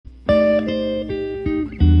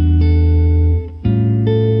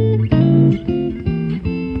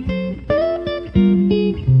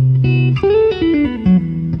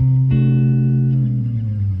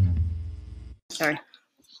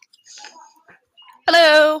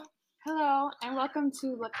Hello! Hello, and welcome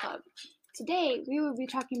to Book Club. Today, we will be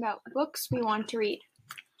talking about books we want to read.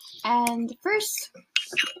 And the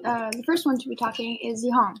first one to be talking is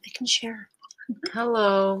Yihong. I can share.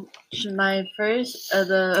 Hello. My first, so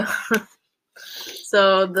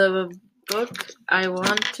the book I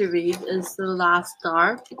want to read is The Last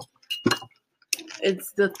Star.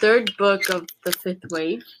 It's the third book of the fifth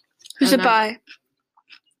wave. Who's it by?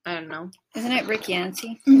 I don't know. Isn't it Rick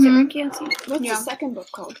Yancey? Mhm. Is it Rick Yancey? What's the second book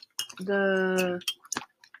called? The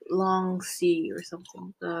Long Sea or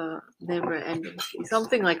something. The Never Ending Sea.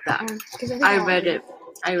 Something like that. I read it.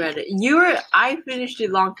 I finished it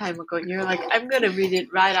a long time ago and you're like, I'm gonna read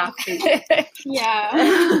it right after.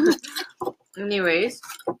 Yeah. Anyways,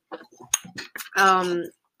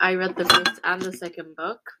 I read the first and the second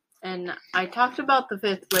book, and I talked about the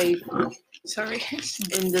fifth wave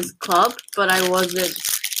in this club, but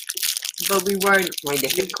we weren't Wait, the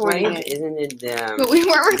fifth recording wave? it. Isn't it the... But we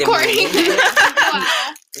weren't the recording. movie?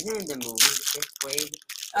 Wow. Isn't it the movie, the fifth wave?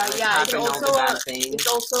 Yeah, it's Happened, all also the bad a, things. it's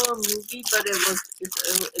also a movie, but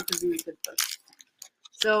it's a really good book.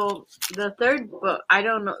 So the third book, I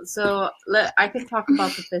don't know. So I can talk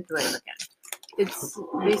about the fifth wave again. It's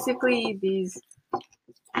basically these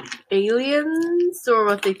aliens, or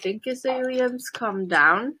what they think is aliens, come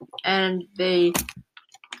down and they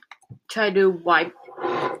try to wipe.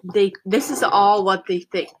 This is all what they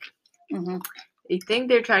think. Mm-hmm. They think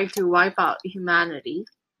they're trying to wipe out humanity,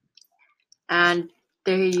 and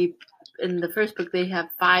in the first book they have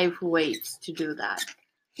 5 ways to do that,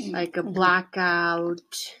 like a blackout,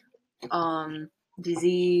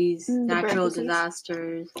 disease, natural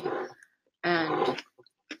disasters, and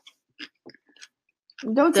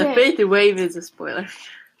the fifth wave is a spoiler.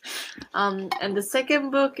 And the second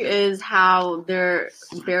book is how they're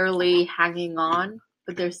barely hanging on,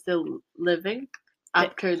 but they're still living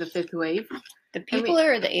after the fifth wave. The people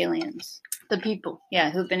or the aliens? The people. Yeah,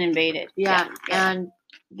 who've been invaded. Yeah. And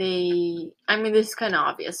this is kind of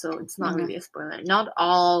obvious, so it's not really a spoiler. Not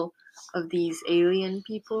all of these alien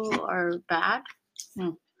people are bad.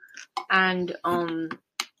 And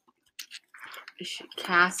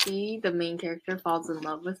Cassie, the main character, falls in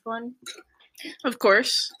love with one. Of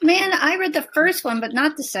course. Man, I read the first one, but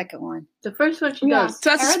not the second one. The first one she does.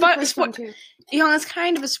 So that's too. That's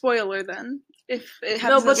kind of a spoiler then. If it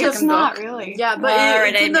happens but in the It's second not book. really. Yeah, but Well,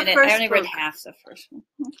 it's in the I first only book. read half the first one.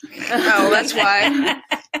 Oh, that's why.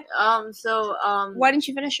 Why didn't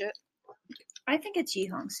you finish it? I think it's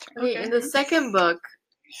Yihong's turn. Okay, in the second book,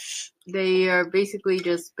 they are basically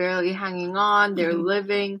just barely hanging on. They're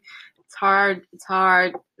living. It's hard.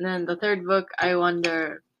 And then the third book, I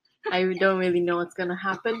don't really know what's gonna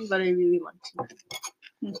happen, but I really want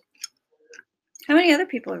to. How many other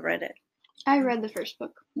people have read it? I read the first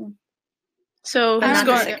book. So But who's not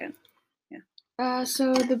the going? second.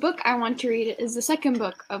 So the book I want to read is the second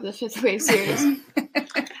book of the fifth wave series.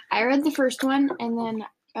 I read the first one, and then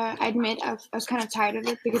I admit I was kind of tired of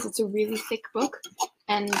it because it's a really thick book,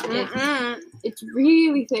 and it's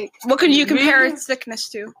really thick. What could you compare its thickness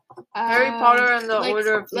to? Harry Potter and the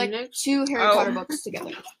Order of Phoenix? Like 2 Harry Potter books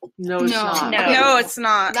together. No, it's not. No, it's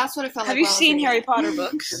not. That's what it felt like. Have you while I was seen reading Harry it. Potter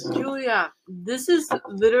books? Julia, this is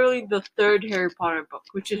literally the third Harry Potter book,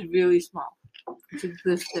 which is really small. It's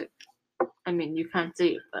this thick. I mean, you can't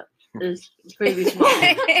see it, but it's pretty small.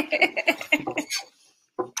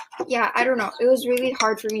 Yeah, I don't know. It was really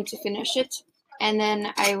hard for me to finish it, and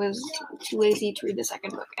then I was too lazy to read the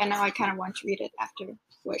second book, and now I kind of want to read it after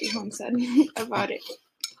what Yihong said about it.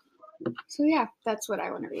 So yeah, that's what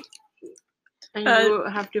I want to read. And you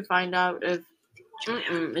have to find out if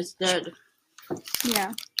it's dead.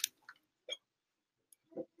 Yeah.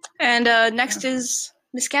 And next is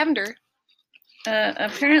Miss Cavender.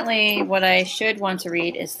 Apparently, what I should want to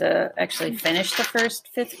read is actually finish the first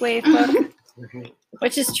fifth wave book,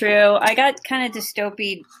 which is true. I got kind of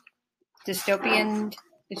dystopian,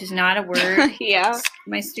 which is not a word. Yeah.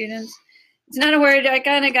 My students, it's not a word. I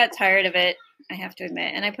kind of got tired of it, I have to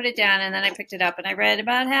admit, and I put it down, and then I picked it up, and I read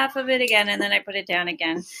about half of it again, and then I put it down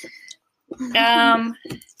again.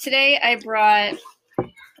 Today I brought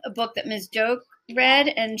a book that Ms. Doak read,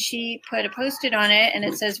 and she put a post-it on it, and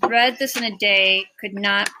it says, "Read this in a day, could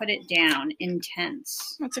not put it down.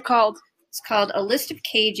 Intense." What's it called? It's called A List of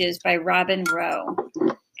Cages by Robin Rowe,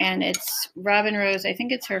 and it's Robin Rowe's, I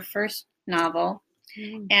think it's her first novel,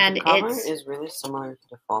 and The cover it's is really similar to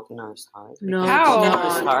The Fault in Our Stars. No, How? it's The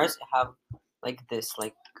not. stars have like this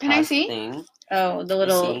Can I cut see? thing. the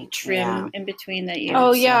little See, trim yeah. in between that you.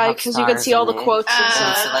 Oh It's yeah, have because you can see all the stars in it. quotes and So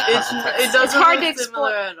stuff. it's like It doesn't hard to look explain.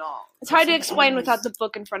 similar at all. It's hard to explain without the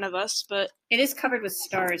book in front of us, but It is covered with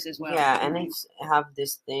stars as well. Yeah, and it's have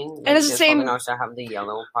this thing. It has the same- Also have the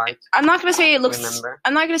yellow part. I'm not gonna say it looks. Remember?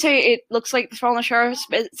 I'm not gonna say it looks like the Fallen Stars,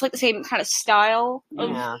 but it's like the same kind of style of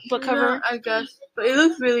Yeah. book cover. Yeah, I guess, but it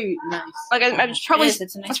looks really nice. Like I'm probably It is,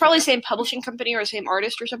 it's a nice it's probably the cover. same publishing company or the same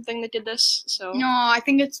artist or something that did this. So No, I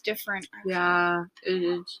think it's different. Yeah,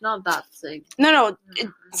 it's not that sick. no,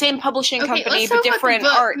 same publishing company let's but talk about the different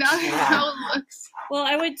book. art. Now Yeah. how it looks. Well,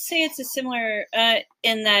 I would say it's a similar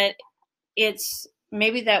in that it's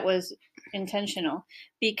maybe that was intentional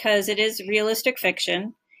because it is realistic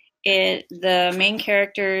fiction. The main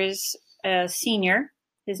character's senior.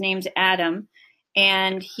 His name's Adam,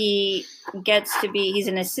 and he's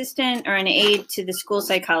an assistant or an aide to the school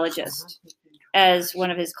psychologist as one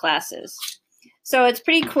of his classes. So it's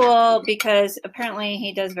pretty cool because apparently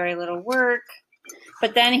he does very little work,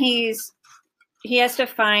 but then he has to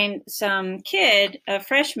find some kid, a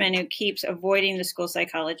freshman, who keeps avoiding the school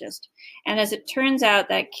psychologist. And as it turns out,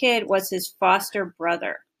 that kid was his foster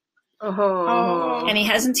brother. Oh. And he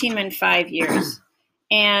hasn't seen him in 5 years.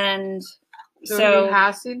 And So he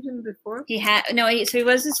has seen him before? so he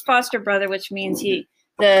was his foster brother, which means He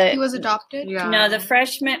the was adopted. Yeah.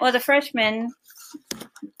 freshman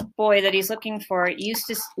boy that he's looking for used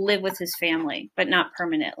to live with his family, but not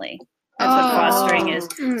permanently. That's what Oh. fostering is.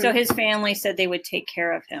 Mm. So his family said they would take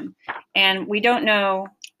care of him. And we don't know.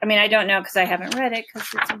 I mean, I don't know because I haven't read it because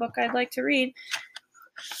it's a book I'd like to read,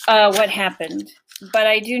 what happened. But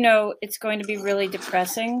I do know it's going to be really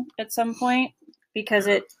depressing at some point because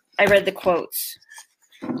I read the quotes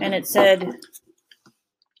and it said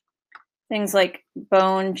things like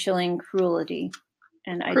bone chilling cruelty.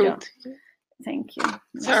 And I don't. Thank you.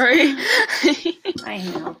 Sorry. I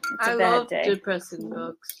know. It's I a bad love day. depressing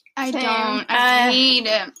books. I Same. don't. I hate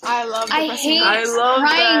it. I love. I depressing hate books. I love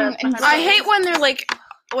crying that. and I hate when they're like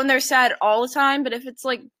when they're sad all the time, but if it's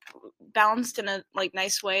like balanced in a like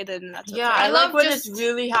nice way, then that's okay. Yeah, I I love love when just- it's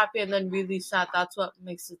really happy and then really sad. That's what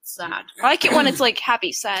makes it sad. I like it when it's like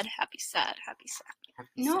happy, sad, happy, sad, happy, sad.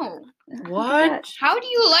 No. What? How do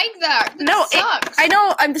you like that? That No, it- sucks. I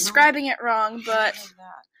know I'm describing it wrong, but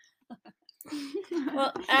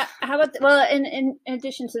Well, how about in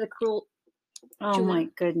addition to the cruel? Oh Julie. my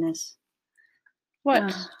goodness!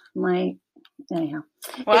 what? Anyhow,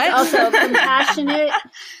 What? it's also compassionate.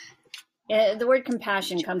 The word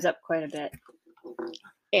compassion comes up quite a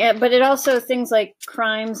bit, but it also things like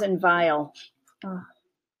crimes and vile.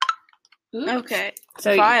 Okay.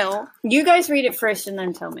 So File. you guys read it first and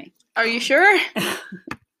then tell me. Are you sure?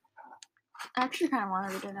 I actually kind of want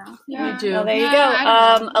to read it now. Me too. Oh, there you Yeah, go.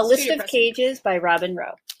 I don't know. A It's List too of depressing. Cages by Robin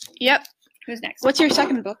Rowe. Yep. Who's next? What's your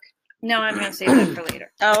second book? No, I'm going to save that for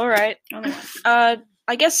later. Oh, all right. Only one.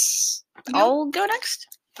 I guess No. I'll go next.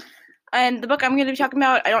 And the book I'm going to be talking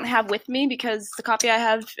about, I don't have with me because the copy I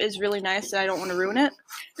have is really nice and I don't want to ruin it.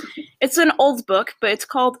 It's an old book, but it's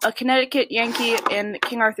called A Connecticut Yankee in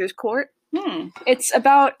King Arthur's Court. It's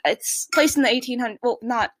placed in the 1800s. Well,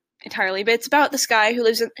 not entirely, but it's about this guy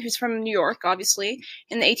who's from New York, obviously,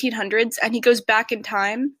 in the 1800s, and he goes back in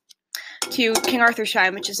time to King Arthur's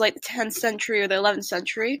time, which is like the 10th century or the 11th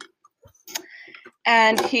century,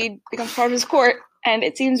 and he becomes part of his court. And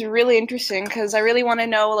it seems really interesting because I really want to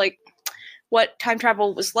know like what time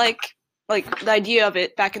travel was like the idea of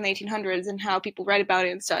it back in the 1800s and how people read about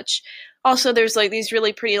it and such. Also, there's like these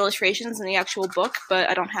really pretty illustrations in the actual book, but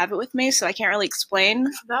I don't have it with me, so I can't really explain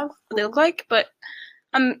what they look like. But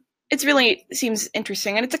it seems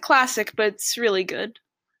interesting, and it's a classic, but it's really good,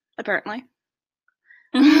 apparently,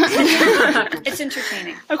 It's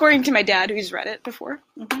entertaining. according to my dad, who's read it before.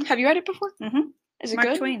 Mhm. Have you read it before? Mhm. Is it Mark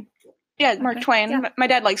good? Twain. Yeah, Mark Okay, Twain. yeah. My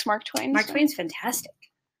dad likes Mark Twain. Mark so- Twain's fantastic.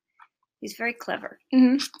 He's very clever.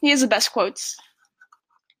 He has the best quotes.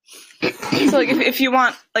 So like if you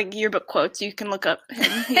want like yearbook quotes, you can look up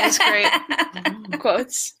him. He has great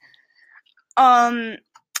quotes.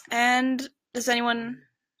 And does anyone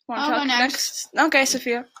want to I'll talk go next? Okay,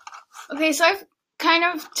 Sophia. Okay, so I've kind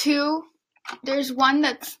of two. There's one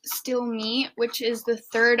that's Still Me, which is the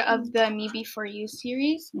third of the Me Before You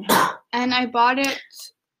series. And I bought it,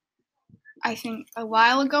 I think, a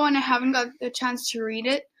while ago, and I haven't got the chance to read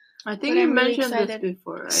it. I think But you I'm really mentioned this excited.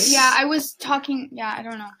 before, right? Yeah, I was talking, I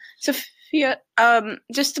don't know. Sophia,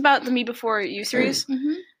 just about the Me Before You series.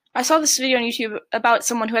 Mm-hmm. I saw this video on YouTube about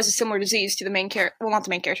someone who has a similar disease to the main character. Well, not the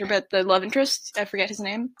main character, but the love interest. I forget his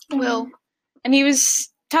name. Will. And he was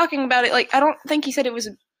talking about it. Like, I don't think he said it was.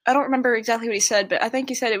 I don't remember exactly what he said, but I think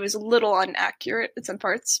he said it was a little inaccurate in some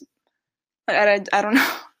parts. I don't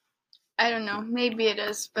know. I don't know. Maybe it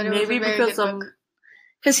is, but it was Maybe a very because good some book.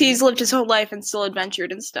 because he's lived his whole life and still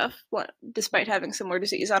adventured and stuff, despite having similar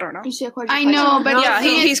disease. I don't know. Is he a I know, quadriplegic? but Yeah, the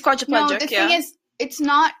thing he's is, quadriplegic. no, the yeah. thing is, it's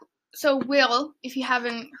not. So Will, if you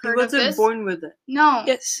haven't He heard of wasn't this, born with it. no,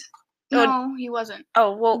 Yes. no, he wasn't.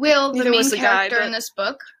 Oh well. Will, the neither main was the guy, character in but- this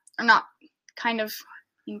book, or not, kind of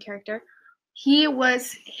main character, he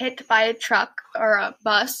was hit by a truck or a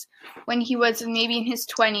bus when he was maybe in his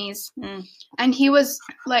 20s, Mm. and he was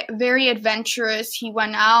like very adventurous. He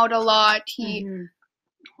went out a lot. Mhm.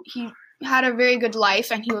 He had a very good life,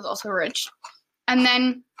 and he was also rich. And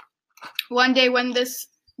then one day when this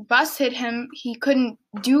bus hit him, he couldn't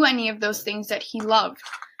do any of those things that he loved.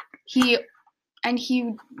 He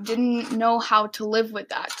didn't know how to live with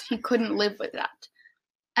that. He couldn't live with that.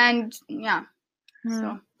 And yeah,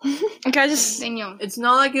 so Okay, I just they knew. It's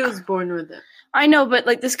not like he was born with it. I know, but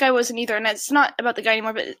like this guy wasn't either, and it's not about the guy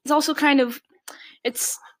anymore. But it's also kind of,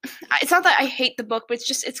 it's not that I hate the book, but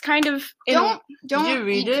it's kind of Don't you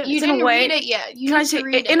read it? You It's in a didn't way- read it yet. You Can I need say, to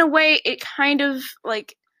read it. in a way, it kind of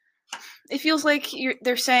like it feels like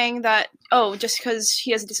they're saying that just because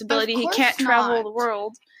he has a disability, he course can't travel not. the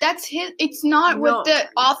world. That's his. It's not No. what the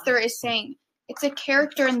author is saying. It's a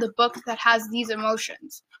character in the book that has these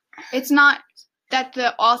emotions. It's not that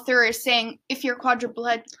the author is saying, if you're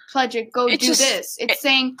quadriplegic, go It's do just- this. It's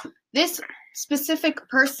saying this specific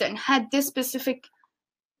person had this specific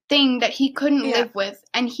thing that he couldn't Yeah. live with,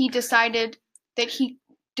 and he decided that he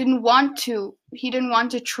didn't want to. He didn't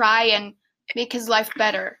want to try and make his life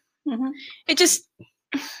better. It just,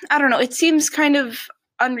 I don't know. It seems kind of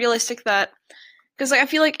unrealistic that because I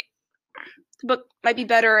feel like the book might be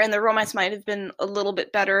better and the romance might have been a little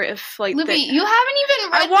bit better if like Libby, you haven't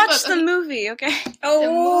even read I watched the the book. movie. Okay.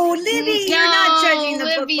 Oh, movie. Libby, you're not No, judging the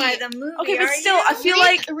Libby. book by the movie. Okay, but are still, you? I feel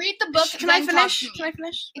like. Read the book. Can I then talk finish? to me. Can I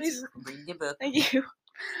finish, please? Read the book. Thank you.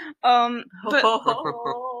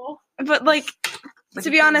 But like, But to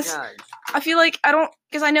you be can honest, judge. I feel like I don't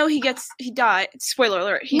because I know he died. Spoiler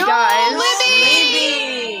alert, he No, dies.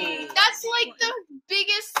 Libby! That's like the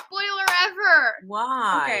biggest spoiler ever.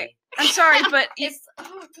 Why? Okay, I'm sorry, but It's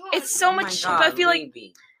it's so Oh my much. God, but I feel like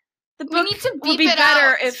Libby. the we book need to would beep be it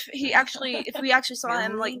better out. if we actually saw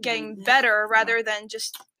him like getting Maybe. better rather than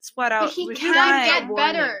just splat out. But he we can't can't get get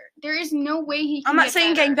better. There is no way he can I'm not get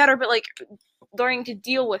saying better. getting better, but like learning to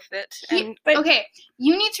deal with it. And But Okay,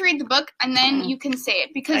 you need to read the book and then you can say it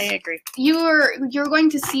I because agree. you're going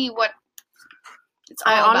to see what it's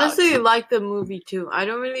all I about. honestly like the movie too. I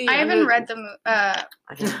don't really. I haven't read the I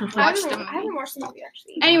don't know. watched the movie. I haven't watched the movie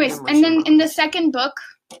actually. Anyways, Yeah, and then much in the second book,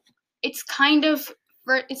 it's kind of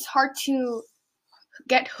it's hard to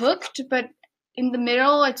get hooked, but in the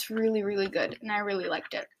middle, it's really really good, and I really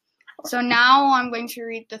liked it. So now I'm going to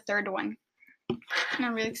read the third one, and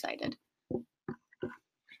I'm really excited.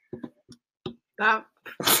 That.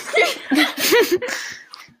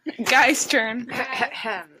 guy's turn.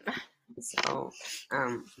 So,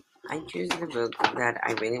 I chose the book that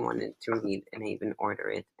I really wanted to read, and I even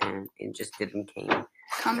ordered it, and it just didn't came.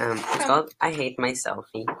 It's called "I Hate My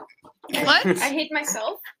Selfie." What? I hate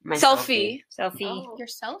myself. My Selfie. Selfie. Oh, Your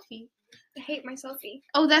selfie. I hate my selfie.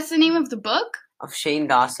 Oh, that's the name of the book? of Shane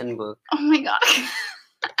Dawson book Oh my god.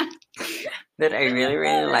 that I really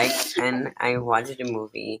really liked, and I watched the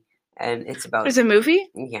movie, and it's about There's a movie.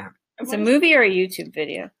 yeah, It's a movie or a YouTube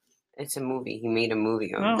video? it's a movie. He made a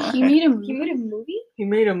movie of Oh. that. He made a He made a movie? He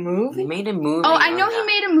made a He movie. made a movie. Oh, I of know he that.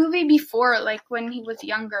 made a movie before, like when he was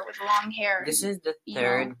younger with long hair. This is the Yeah.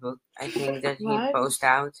 third book I think that he What? post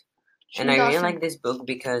out, Shane and I really Dawson. like this book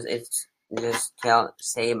because it's just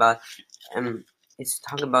say about it's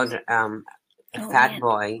talk about a Oh, fat man.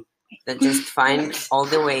 boy that just find all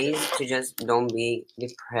the ways to just don't be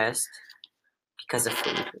depressed because of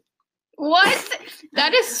food. What?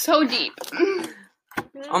 That is so deep.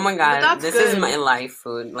 Oh my But god, that's this is good. my life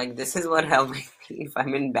food. Like this is what helps me if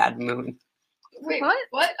I'm in bad mood. Wait, What?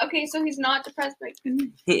 What? Okay, so he's not depressed, but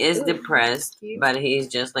He is Ooh, depressed, cute. but he's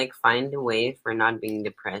just like find a way for not being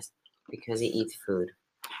depressed because he eats food.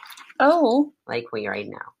 Oh, Like we right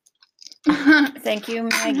now. thank you,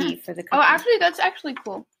 Maggie, for the cookie. Oh, actually, that's actually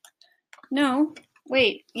cool. No.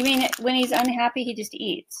 Wait, you mean when he's unhappy, he just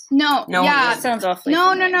eats? No, No, yeah. That sounds awfully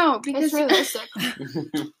No, familiar. because it's realistic.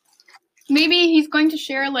 maybe he's going to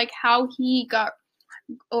share like how he got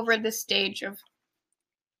over this stage of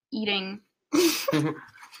eating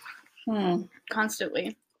Hmm.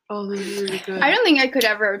 constantly. Oh, this is really good. I don't think I could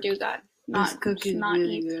ever do that. This Not cookie's not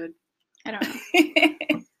really eat. good. I don't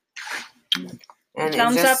know. And it's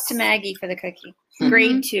Thumbs up just- to Maggie for the cookie. Mhm.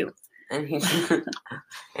 Grade 2. And he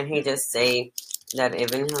and he just say that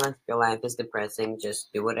even if your life is depressing,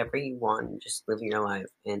 just do whatever you want, just live your life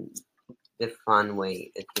in the fun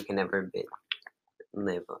way that you can ever be.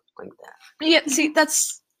 live like that. Yeah, see,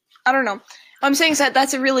 that's I don't know. I'm saying is that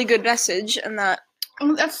that's a really good message, and that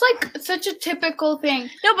That's like such a typical thing.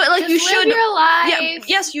 no, but like Just you live should. your life. Yeah,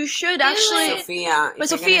 yes, you should actually. it. Sophia,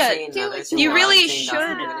 But if you're Sophia, gonna say do another what thing you You really wrong, saying that,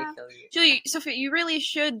 I'm should. gonna kill you. Sophia, you really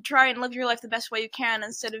should try and live your life the best way you can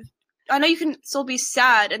instead of. I know you can still be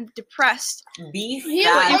sad and depressed. Be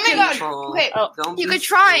Yeah, sad, oh my God. people. Okay, Don't you be could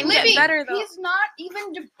try and stupid. get better though. He's not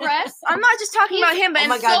even depressed. I'm not just talking He's- about him, but Oh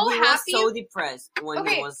my I'm god, so he was happy. so depressed when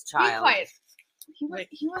Okay, he was a Be child. quiet.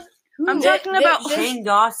 He was. Who? I'm talking about. Shane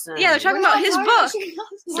Dawson. Yeah, they're talking We're about not his talking book. about Shane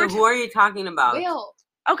Dawson. So who are you talking about? Will.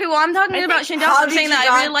 Okay, well, I'm talking I about think- Shane How Dawson did saying you that I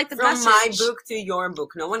got really like the from message. my book to your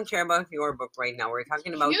book? No one care about your book right now. We're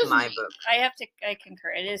talking about Excuse my me. book. I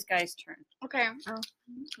concur. It is Guy's turn. Okay. No,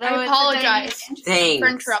 I it's apologize Thanks. for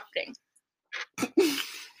interrupting.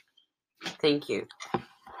 Thank you.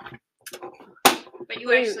 But you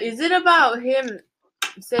Wait, actually is it about him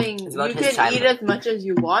saying It's about you his can childhood. eat as much as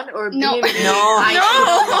you want, or No. him being, No. I eat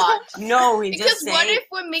a lot? No, he Because just what saying. if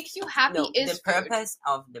what makes you happy No, is the food? purpose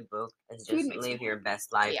of the book is Food just makes you live your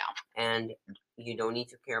best life, Yeah. and you don't need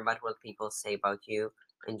to care about what people say about you,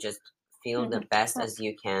 and just feel Mm-hmm. the best as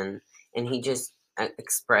you can. And he just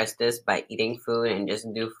expressed this by eating food and just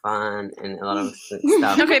do fun and a lot of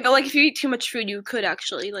stuff. Okay, but like if you eat too much food, you could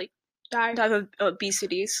actually like Die. die of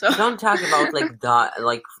obesity. So Don't talk about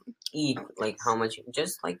like eat like how much.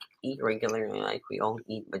 Just like eat regularly, like we all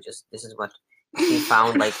eat. But just this is what he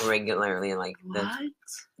found like regularly, like that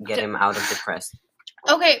get him out of depressed.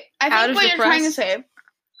 Okay, I Out think of what you're trying to depressed. say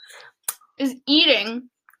is eating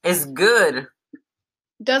It's good.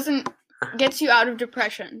 doesn't get you out of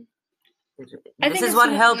depression. I This think is what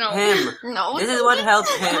it's- helped no. him. No. This is what helped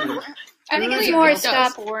him. I think it's Really more does.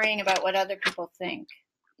 stop worrying about what other people think.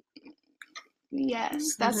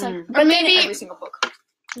 Yes, that's like. Mhm. Or But maybe then- every single book.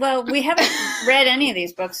 Well, we haven't read any of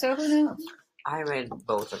these books, so who knows? I read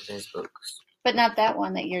both of his books. But not that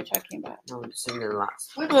one that you're talking about. No, this is the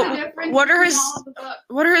last. What's Well, the difference what are between his- all of the books?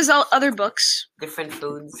 what are his other books? Different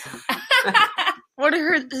foods. What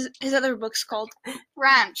are his other books called?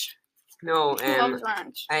 Ranch. No, He loves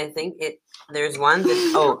ranch. I think there's one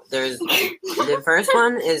that there's the first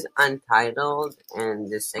one is Untitled and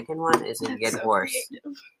the second one is It Get Worse.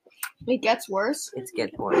 It gets worse. It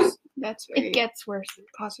Get Worse. That's very It gets worse.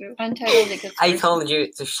 Positive. Untitled. It gets I worse. told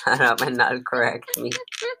you to shut up and not correct me.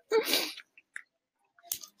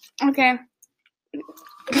 Okay. We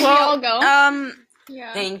Well, all go.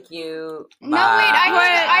 Yeah. Thank you. No, wait.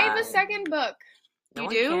 I have Bye. a second book. No You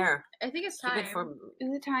one do? care. I think it's Keep time. it for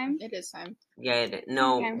Is it time? It is time. yeah.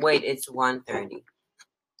 No, Okay. wait. It's 1:30.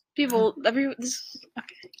 People,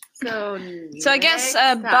 So, So I guess next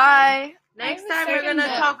time- bye. Next I time was we're gonna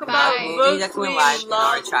saying talk that. about Bye. Movies books that we we liked in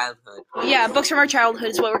our love. childhood. Yeah, books from our childhood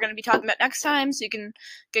is what we're going to be talking about next time. So you can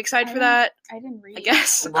get excited for that, I didn't read. I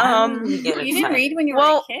guess. Why would we get You didn't excited? read when you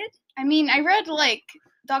Well- were a kid? I mean, I read like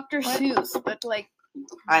Dr. Seuss, but like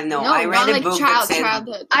I know. No, I read not a like book childhood. that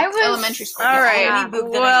said I was- elementary school. All right. the only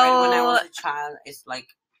book that I read when I Well- was a child is like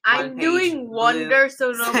I'm one doing page wonder,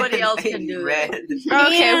 so blue nobody else can do it. red.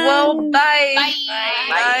 Okay, well, bye. Bye.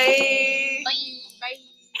 Bye.